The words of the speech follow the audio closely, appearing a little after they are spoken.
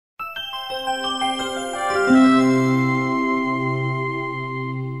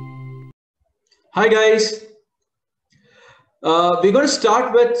Hi guys, we're going to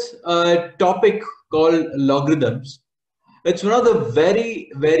start with a topic called logarithms. It's one of the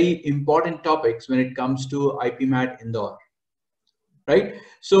very important topics when it comes to IPMAT Indore, right?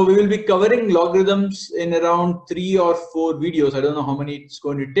 So we will be covering logarithms in around 3 or 4 videos. I don't know how many it's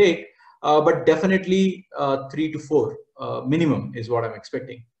going to take, but definitely 3 to 4 minimum is what I'm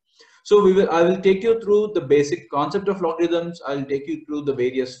expecting. So I will take you through the basic concept of logarithms. I'll take you through the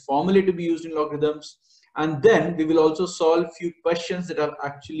various formulae to be used in logarithms. And then we will also solve few questions that have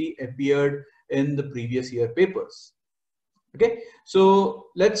actually appeared in the previous year papers. Okay, so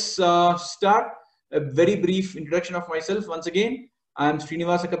let's start. A very brief introduction of myself. Once again, I am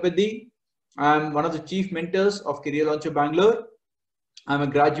Srinivasa Kapeddi. I am one of the chief mentors of Career Launcher Bangalore. I'm a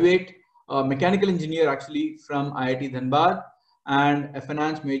graduate mechanical engineer actually from IIT Dhanbad and a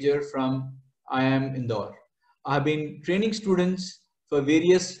finance major from IIM Indore. I have been training students for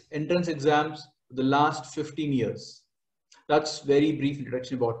various entrance exams for the last 15 years. That's very brief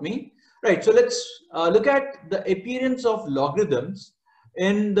introduction about me. Right, so let's look at the appearance of logarithms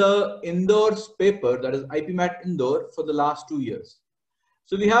in the Indore's paper, that is IPMAT Indore, for the last 2 years.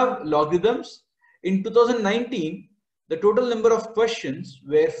 So we have logarithms. In 2019, the total number of questions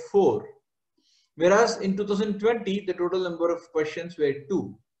were 4. Whereas in 2020, the total number of questions were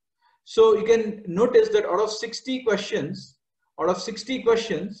 2. So you can notice that out of 60 questions,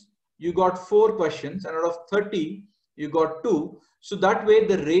 you got 4 questions, and out of 30, you got 2. So that way,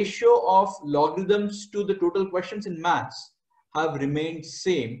 the ratio of logarithms to the total questions in maths have remained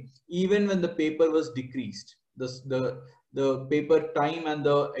same, even when the paper was decreased. The paper time and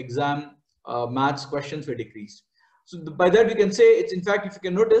the exam maths questions were decreased. So by that we can say it's, in fact, if you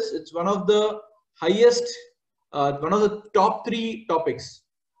can notice, it's one of the highest, one of the top 3 topics.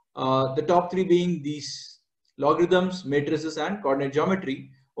 The top 3 being these logarithms, matrices, and coordinate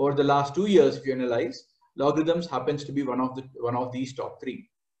geometry. Over the last 2 years, if you analyze, logarithms happens to be one of these top 3.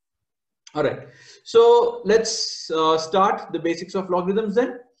 All right. So let's start the basics of logarithms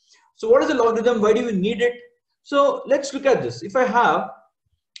then. So what is a logarithm? Why do we need it? So let's look at this. If I have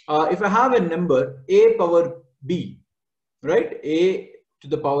a number a power b, right? A to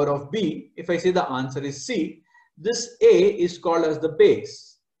the power of b. If I say the answer is c, this a is called as the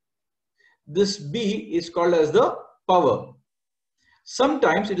base. This b is called as the power.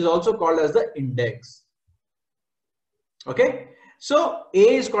 Sometimes it is also called as the index. Okay, so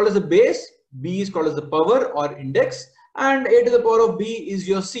a is called as the base, b is called as the power or index, and a to the power of b is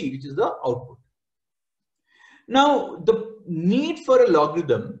your c, which is the output. Now the need for a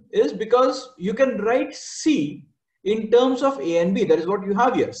logarithm is because you can write c in terms of a and b. That is what you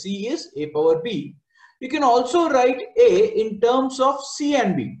have here. C is a power b. You can also write a in terms of c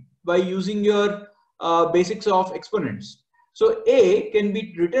and b by using your basics of exponents. So a can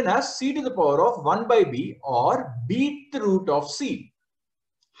be written as c to the power of 1 by b or b to the root of c.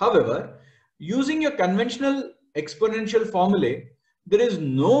 However, using your conventional exponential formulae, there is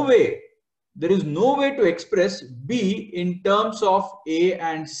no way to express b in terms of a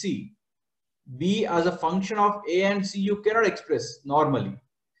and c. B as a function of a and c you cannot express normally.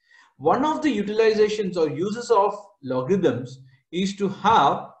 One of the utilizations or uses of logarithms is to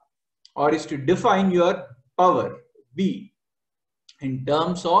have or is to define your power b in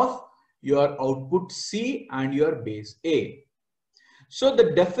terms of your output c and your base a. So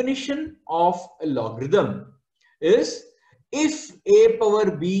the definition of a logarithm is, if a power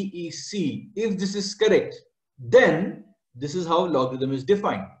b is c, if this is correct, then this is how logarithm is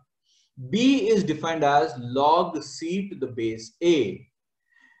defined. B is defined as log c to the base a.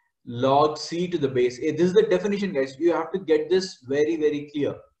 Log c to the base a. This is the definition, guys. You have to get this very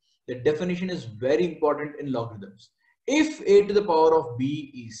clear. The definition is very important in logarithms. If a to the power of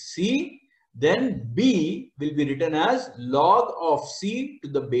b is c, then b will be written as log of c to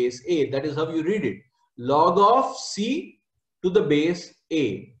the base a. That is how you read it. Log of c to the base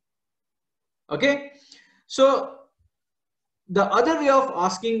a. Okay. So the other way of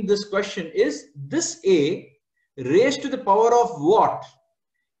asking this question is, this a raised to the power of what?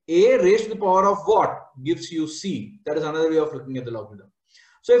 A raised to the power of what gives you c? That is another way of looking at the logarithm.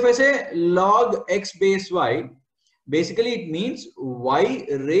 So if I say log x base y, basically it means y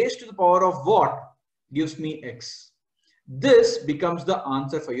raised to the power of what gives me x. This becomes the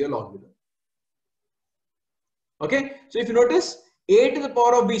answer for your logarithm. Okay, so if you notice, a to the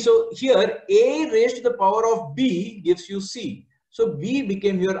power of b, so here a raised to the power of b gives you c. So b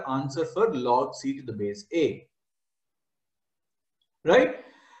became your answer for log c to the base a. Right?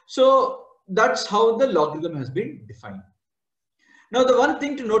 So that's how the logarithm has been defined. Now, the one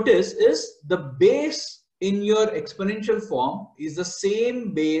thing to notice is the base in your exponential form is the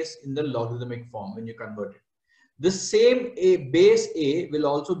same base in the logarithmic form when you convert it. The same base A will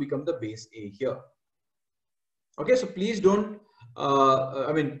also become the base A here. Okay, so please don't,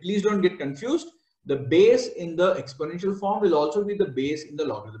 please don't get confused. The base in the exponential form will also be the base in the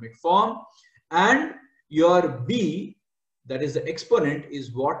logarithmic form, and your B, that is the exponent,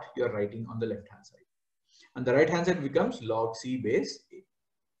 is what you're writing on the left hand side, and the right hand side becomes log C base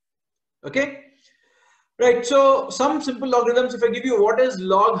A. Okay, right. So some simple logarithms. If I give you what is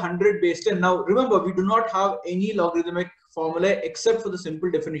log 100 base 10, now remember we do not have any logarithmic formula except for the simple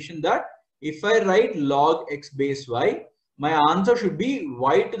definition that if I write log x base y, my answer should be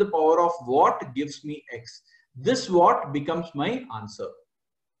y to the power of what gives me x. This what becomes my answer.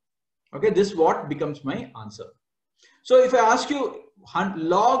 Okay, this what becomes my answer. So if I ask you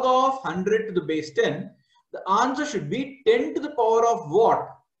log of 100 to the base 10, the answer should be 10 to the power of what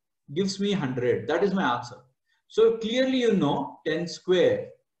gives me 100. That is my answer. So clearly you know 10 square,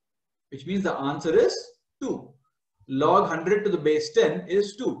 which means the answer is 2. Log 100 to the base 10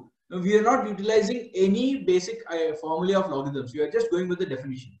 is 2. Now we are not utilizing any basic formula of logarithms. We are just going with the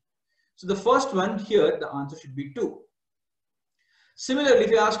definition. So the first one here, the answer should be 2. Similarly,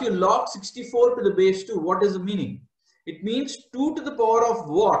 if I ask you log 64 to the base 2, what is the meaning? It means 2 to the power of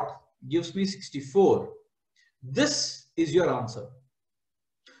what gives me 64. This is your answer.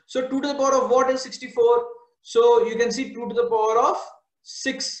 So 2 to the power of what is 64? So you can see 2 to the power of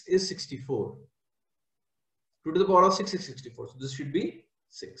 6 is 64. 2 to the power of 6 is 64. So this should be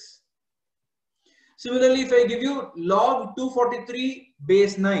 6. Similarly, if I give you log 243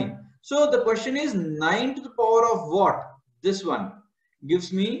 base 9. So the question is 9 to the power of what? This one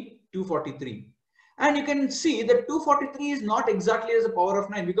gives me 243. And you can see that 243 is not exactly as the power of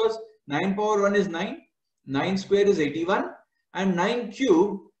 9, because 9 power 1 is 9, 9 square is 81, and 9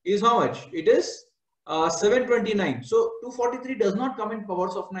 cube is how much? It is 729. So 243 does not come in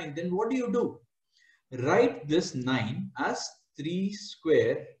powers of 9. Then what do? Write this 9 as 3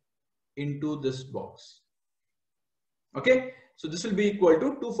 square into this box. Okay, so this will be equal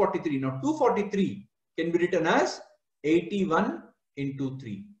to 243. Now 243 can be written as 81 into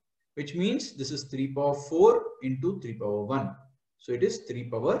 3, which means this is 3 power 4 into 3 power 1. So it is 3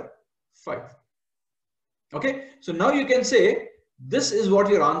 power 5. Okay, so now you can say this is what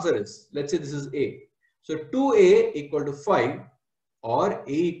your answer is. Let's say this is A. So 2A equal to 5, or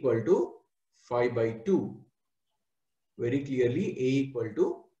A equal to 5 by 2. Very clearly A equal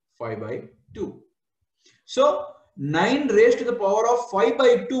to 5 by 2. So 9 raised to the power of 5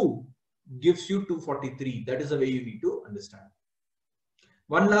 by 2 gives you 243. That is the way you need to understand.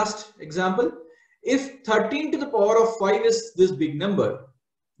 One last example. If 13 to the power of 5 is this big number,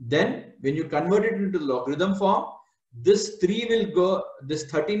 then when you convert it into the logarithm form, this 3 will go, this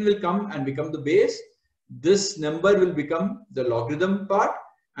 13 will come and become the base. This number will become the logarithm part,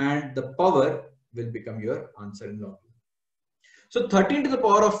 and the power will become your answer in logarithm. So 13 to the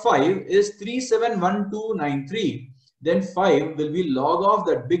power of 5 is 371293. Then 5 will be log of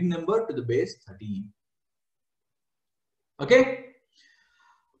that big number to the base 13. Okay.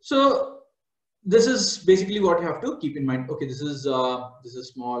 So this is basically what you have to keep in mind. Okay, this is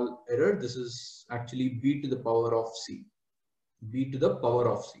small error. This is actually b to the power of c. B to the power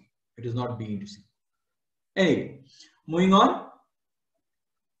of c. It is not b into c. Anyway, moving on.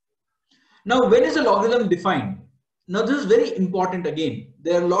 Now, when is a logarithm defined? Now, this is very important again.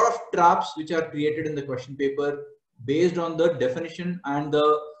 There are a lot of traps which are created in the question paper based on the definition and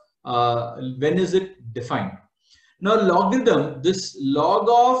the when is it defined. Now, logarithm, this log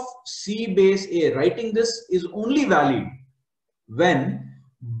of c base a, writing this is only valid when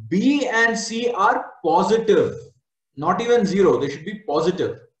b and c are positive, not even 0. They should be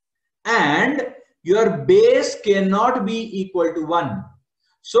positive, and your base cannot be equal to 1.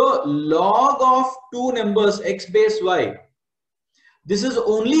 So log of two numbers x base y, this is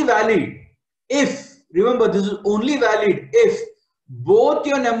only valid if, remember, this is only valid if both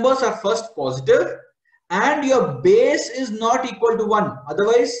your numbers are first positive and your base is not equal to 1.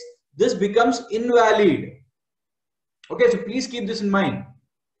 Otherwise, this becomes invalid. Okay, so please keep this in mind.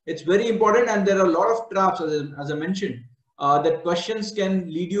 It's very important, and there are a lot of traps, as I mentioned, that questions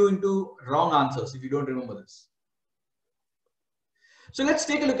can lead you into wrong answers if you don't remember this. So let's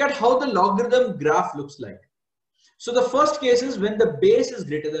take a look at how the logarithm graph looks like. So the first case is when the base is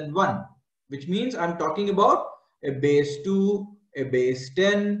greater than 1, which means I'm talking about a base 2, a base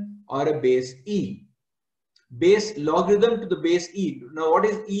 10, or a base e. Base logarithm to the base e. Now what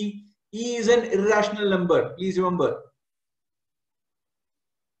is e? E is an irrational number. Please remember.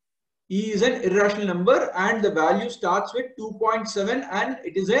 E is an irrational number and the value starts with 2.7 and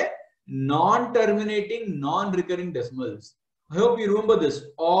it is a non-terminating, non-recurring decimals. I hope you remember this.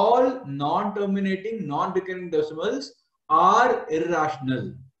 All non-terminating, non-recurring decimals are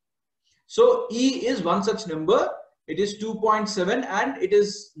irrational. So E is one such number. It is 2.7 and it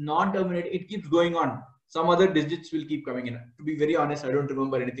is non-terminating. It keeps going on. Some other digits will keep coming in. To be very honest, I don't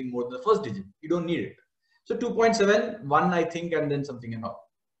remember anything more than the first digit. You don't need it. So 2.7, 1 I think, and then something and all.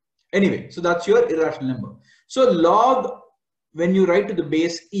 Anyway, so that's your irrational number. So log, when you write to the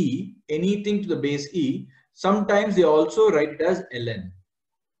base E, anything to the base E, sometimes they also write it as ln.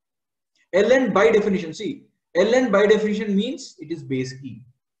 Ln by definition, see, ln by definition means it is base E.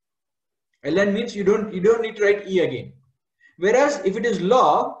 Ln means you don't need to write E again. Whereas if it is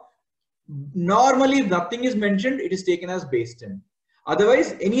log, normally if nothing is mentioned, it is taken as base 10.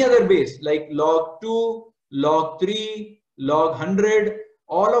 Otherwise, any other base like log 2, log 3, log 100,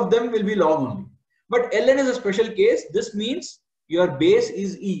 all of them will be log only. But ln is a special case. This means your base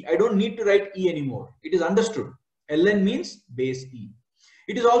is E. I don't need to write E anymore. It is understood. Ln means base E.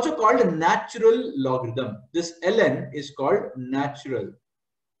 It is also called a natural logarithm. This ln is called natural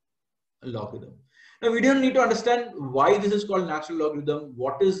logarithm. Now we don't need to understand why this is called natural logarithm,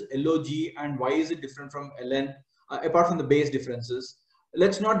 what is log and why is it different from ln, apart from the base differences.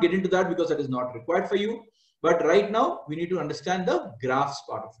 Let's not get into that because that is not required for you. But right now we need to understand the graphs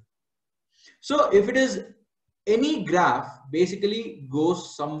part of it. So if it is any graph, basically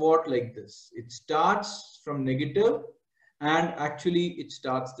goes somewhat like this. It starts from negative and actually it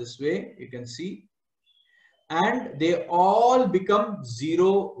starts this way, you can see. And they all become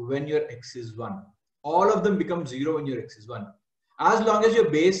 0 when your x is 1. All of them become 0 when your x is 1. As long as your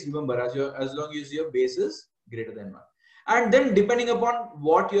base, remember, as long as your base is greater than 1. And then depending upon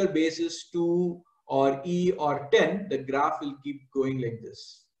what your base is, 2 or E or 10, the graph will keep going like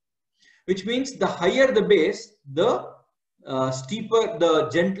this. Which means the higher the base, the steeper, the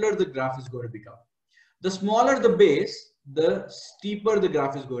gentler the graph is going to become. The smaller the base, the steeper the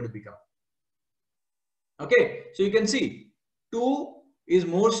graph is going to become. Okay, so you can see 2 is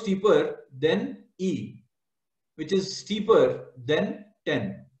more steeper than E, which is steeper than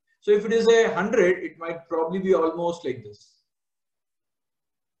 10. So if it is 100, it might probably be almost like this.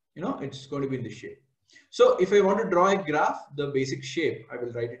 You know, it's going to be in this shape. So if I want to draw a graph, the basic shape, I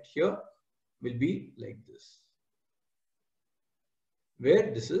will write it here, will be like this,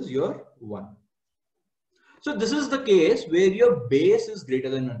 where this is your 1. So this is the case where your base is greater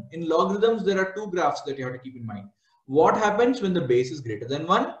than 1. In logarithms, there are two graphs that you have to keep in mind. What happens when the base is greater than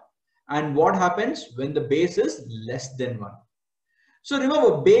 1 and what happens when the base is less than 1. So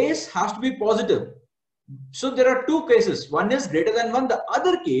remember, base has to be positive. So there are two cases. One is greater than 1. The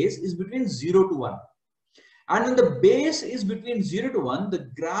other case is between 0 to 1. And when the base is between 0 to 1, the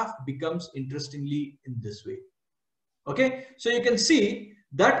graph becomes interestingly in this way. Okay, so you can see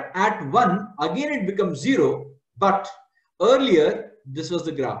that at 1, again it becomes 0, but earlier this was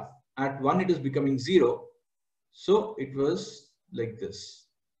the graph. At 1 it is becoming 0. So it was like this,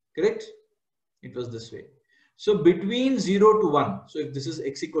 correct? It was this way. So between 0 to 1, so if this is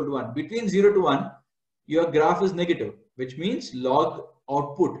x equal to 1, between 0 to 1, your graph is negative, which means log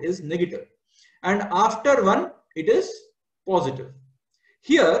output is negative. And after 1, it is positive.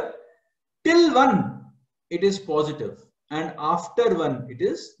 Here, till 1, it is positive. And after 1, it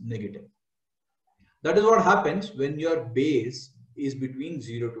is negative. That is what happens when your base is between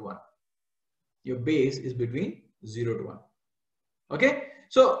 0 to 1. Your base is between 0 to 1. Okay.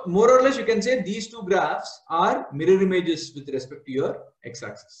 So more or less, you can say these two graphs are mirror images with respect to your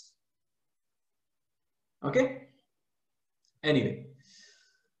x-axis. Okay. Anyway.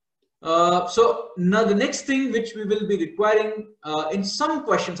 So now the next thing which we will be requiring in some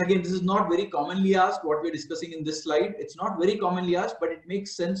questions, again, this is not very commonly asked what we're discussing in this slide. It's not very commonly asked, but it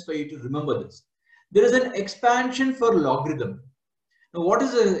makes sense for you to remember this. There is an expansion for logarithm. Now, what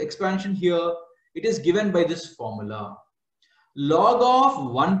is the expansion here? It is given by this formula. Log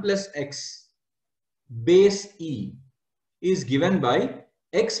of 1 plus x base E is given by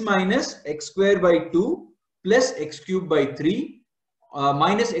x minus x squared by 2 plus x cubed by 3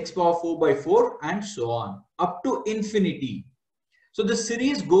 minus x power 4 by 4 and so on up to infinity. So the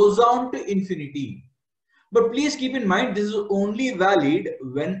series goes on to infinity. But please keep in mind, this is only valid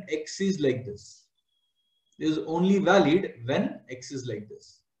when x is like this. This is only valid when x is like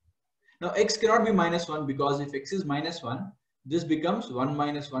this. Now x cannot be minus 1 because if x is minus 1, this becomes 1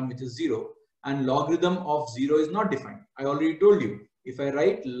 minus 1, which is 0, and logarithm of 0 is not defined. I already told you, if I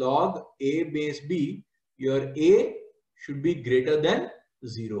write log a base b, your a should be greater than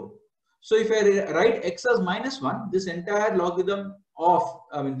 0. So if I write x as minus 1, this entire logarithm of,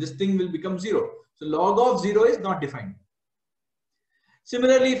 this thing will become 0. So log of 0 is not defined.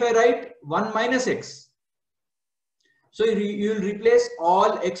 Similarly, if I write 1 minus x, so you will replace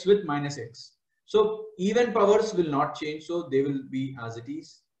all x with minus x. So even powers will not change, so they will be as it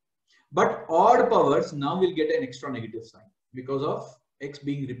is. But odd powers now will get an extra negative sign because of x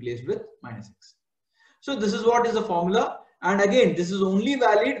being replaced with minus x. So this is what is the formula. And again, this is only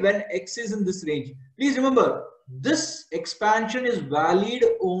valid when x is in this range. Please remember, this expansion is valid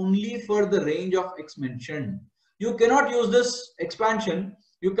only for the range of x mentioned. You cannot use this expansion.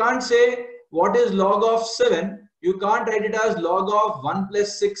 You can't say what is log of 7. You can't write it as log of 1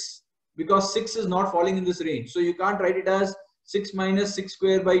 plus 6 because 6 is not falling in this range. So you can't write it as 6 minus 6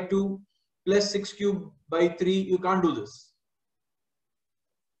 square by 2 plus 6 cube by 3. You can't do this.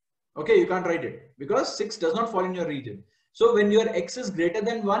 Okay, you can't write it because 6 does not fall in your region. So when your x is greater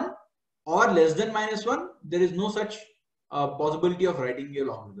than 1 or less than minus 1, there is no such possibility of writing your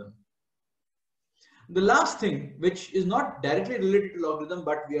logarithm. The last thing, which is not directly related to logarithm,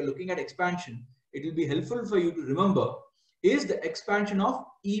 but we are looking at expansion, it will be helpful for you to remember, is the expansion of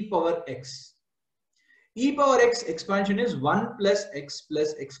e power x. E power x expansion is 1 plus x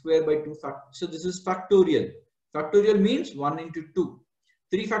square by 2 factor. So this is factorial. Factorial means 1 into 2.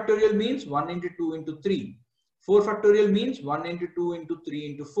 3 factorial means 1 into 2 into 3. 4 factorial means 1 into 2 into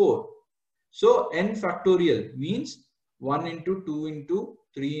 3 into 4. So n factorial means 1 into 2 into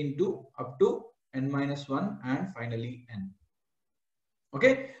 3 into up to n minus 1 and finally n.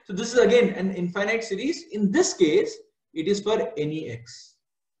 Okay, so this is again an infinite series. In this case, it is for any x.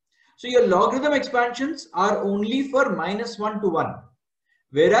 So your logarithm expansions are only for minus 1 to 1,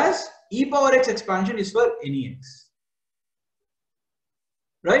 whereas e power x expansion is for any x.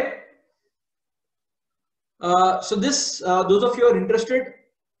 Right? So this, those of you who are interested,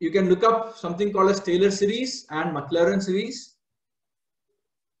 you can look up something called as Taylor series and Maclaurin series.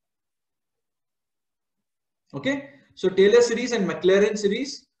 Okay, so Taylor series and Maclaurin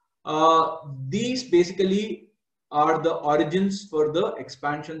series, these basically are the origins for the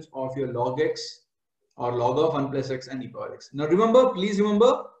expansions of your log x or log of 1 plus x and e power x. Now remember, please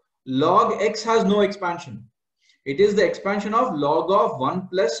remember, log x has no expansion. It is the expansion of log of 1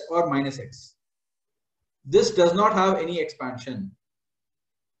 plus or minus x. This does not have any expansion.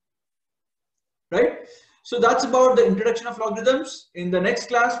 Right? So that's about the introduction of logarithms. In the next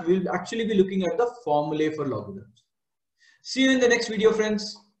class, we'll actually be looking at the formulae for logarithms. See you in the next video,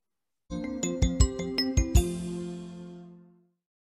 friends.